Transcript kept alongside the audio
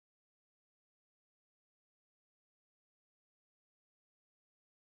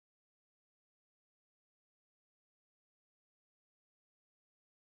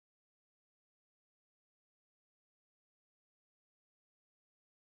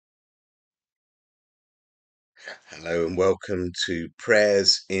Hello and welcome to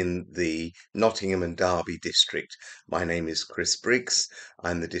prayers in the Nottingham and Derby district. My name is Chris Briggs.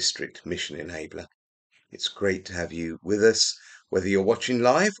 I'm the district mission enabler. It's great to have you with us, whether you're watching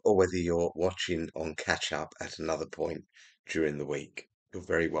live or whether you're watching on catch up at another point during the week. You're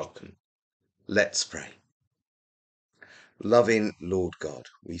very welcome. Let's pray. Loving Lord God,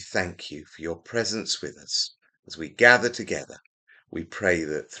 we thank you for your presence with us as we gather together. We pray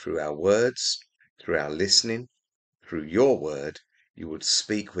that through our words, through our listening, through your word, you would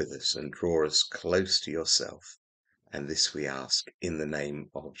speak with us and draw us close to yourself. And this we ask in the name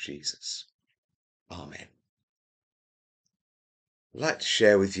of Jesus. Amen. I'd like to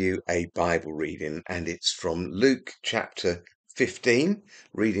share with you a Bible reading, and it's from Luke chapter 15,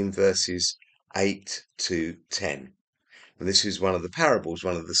 reading verses 8 to 10. And this is one of the parables,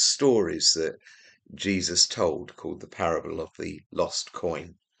 one of the stories that Jesus told, called the parable of the lost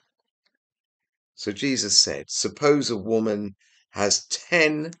coin. So Jesus said, suppose a woman has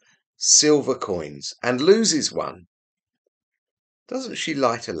 10 silver coins and loses one. Doesn't she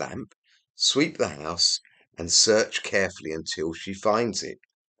light a lamp, sweep the house, and search carefully until she finds it?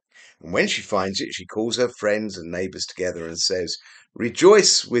 And when she finds it, she calls her friends and neighbors together and says,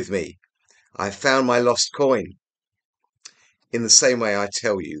 rejoice with me, I've found my lost coin. In the same way, I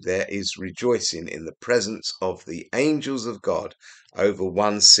tell you, there is rejoicing in the presence of the angels of God over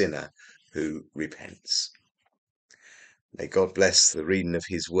one sinner who repents. May God bless the reading of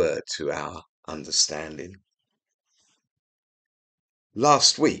his word to our understanding.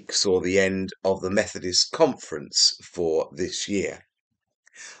 Last week saw the end of the Methodist conference for this year.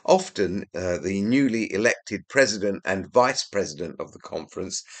 Often the newly elected president and vice president of the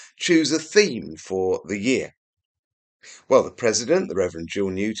conference choose a theme for the year. Well, the president, the Reverend Jill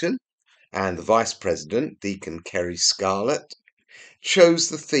Newton, and the vice president, Deacon Kerry Scarlett, chose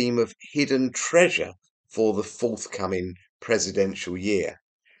the theme of hidden treasure for the forthcoming presidential year,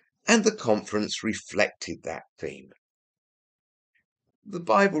 and the conference reflected that theme. The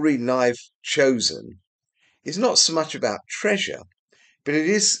Bible reading I've chosen is not so much about treasure, but it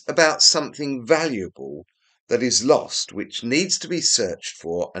is about something valuable that is lost, which needs to be searched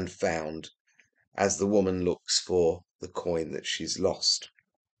for and found as the woman looks for the coin that she's lost.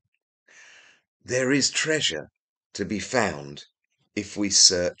 There is treasure to be found if we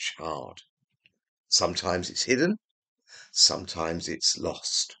search hard. Sometimes it's hidden, sometimes it's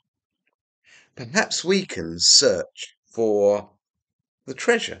lost. Perhaps we can search for the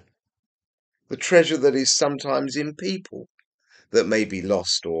treasure that is sometimes in people that may be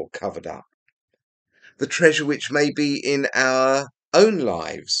lost or covered up, the treasure which may be in our own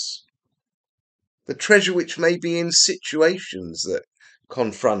lives, the treasure which may be in situations that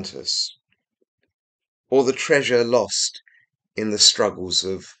confront us, or the treasure lost in the struggles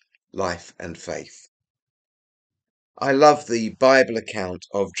of life and faith. I love the Bible account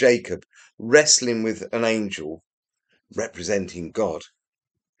of Jacob wrestling with an angel representing God.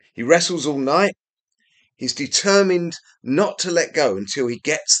 He wrestles all night. He's determined not to let go until he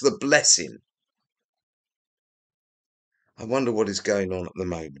gets the blessing. I wonder what is going on at the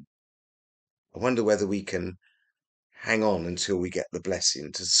moment. I wonder whether we can hang on until we get the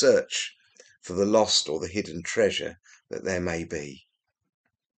blessing to search for the lost or the hidden treasure that there may be.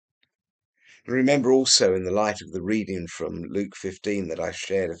 And remember also, in the light of the reading from Luke 15 that I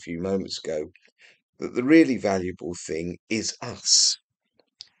shared a few moments ago, that the really valuable thing is us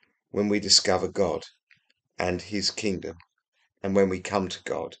when we discover God and his kingdom and when we come to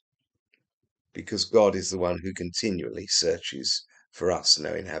God, because God is the one who continually searches for us,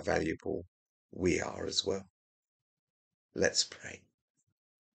 knowing how valuable we are as well. Let's pray.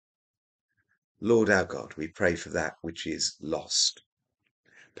 Lord our God, we pray for that which is lost,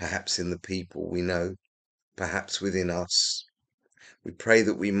 perhaps in the people we know, perhaps within us. We pray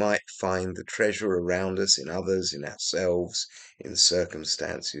that we might find the treasure around us, in others, in ourselves, in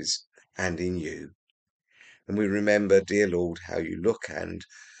circumstances, and in you. And we remember, dear Lord, how you look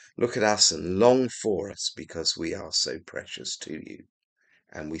at us and long for us because we are so precious to you.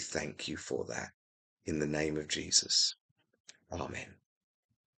 And we thank you for that in the name of Jesus. Amen.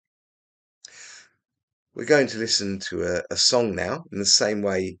 We're going to listen to a song now, in the same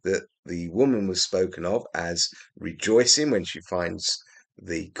way that the woman was spoken of as rejoicing when she finds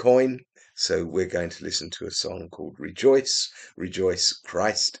the coin. So we're going to listen to a song called Rejoice, Rejoice,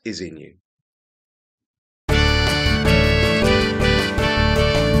 Christ is in you.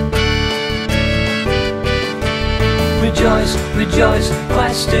 Rejoice, rejoice,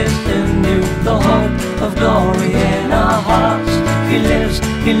 Christ is in you, the hope of glory in our hearts. He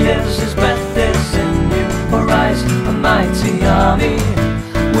lives, his breath is in you. Arise, a mighty army,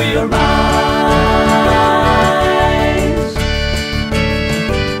 we arise.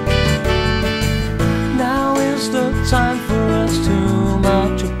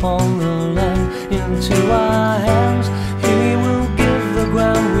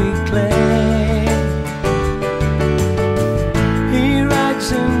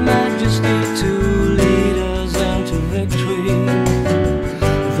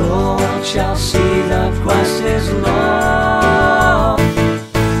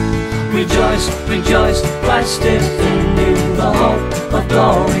 Rejoice, rejoice, Christ is in you, the hope of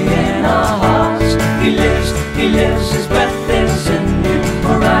glory in our hearts. He lives, his breath is in you.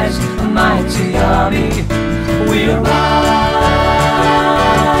 Arise, a mighty army, we arise.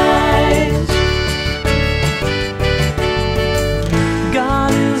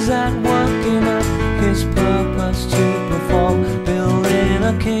 God is at work in us, his purpose to perform, building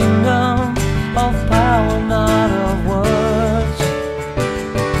a kingdom of power, not of words,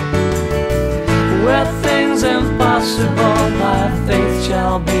 where things impossible by faith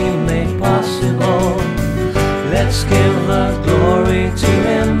shall be made possible. Let's give the glory to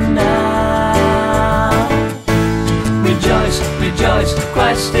him now. Rejoice, rejoice,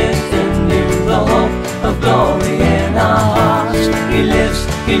 Christ is in you, the hope of glory in our hearts. He lives,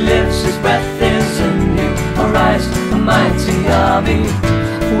 his breath is in you. Arise, a mighty army,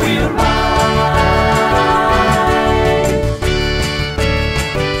 we arise.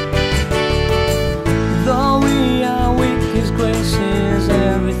 Though we are weak, his grace is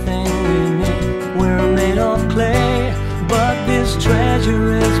everything we need. We're made of clay, but his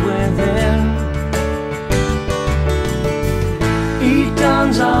treasure is within. He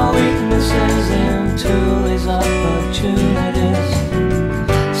turns our weaknesses into his opportunities,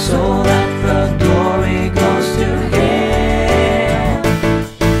 so that the glory goes to him.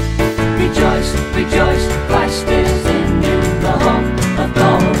 Rejoice, rejoice, Christ is in you, the hope of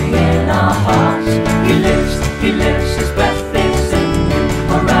glory in our hearts. He lives, his breath is in you.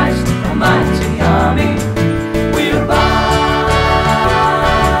 Arise, a mighty army, we arise.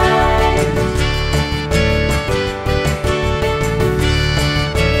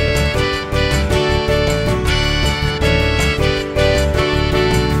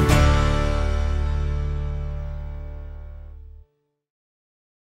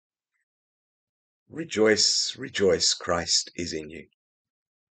 Rejoice, rejoice, Christ is in you.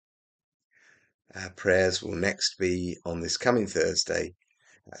 Our prayers will next be on this coming Thursday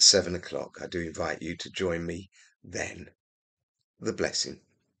at 7 o'clock. I do invite you to join me then. The blessing.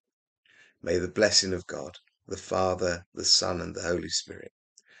 May the blessing of God, the Father, the Son, and the Holy Spirit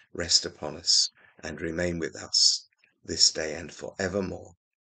rest upon us and remain with us this day and forevermore.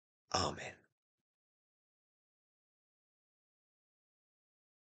 Amen.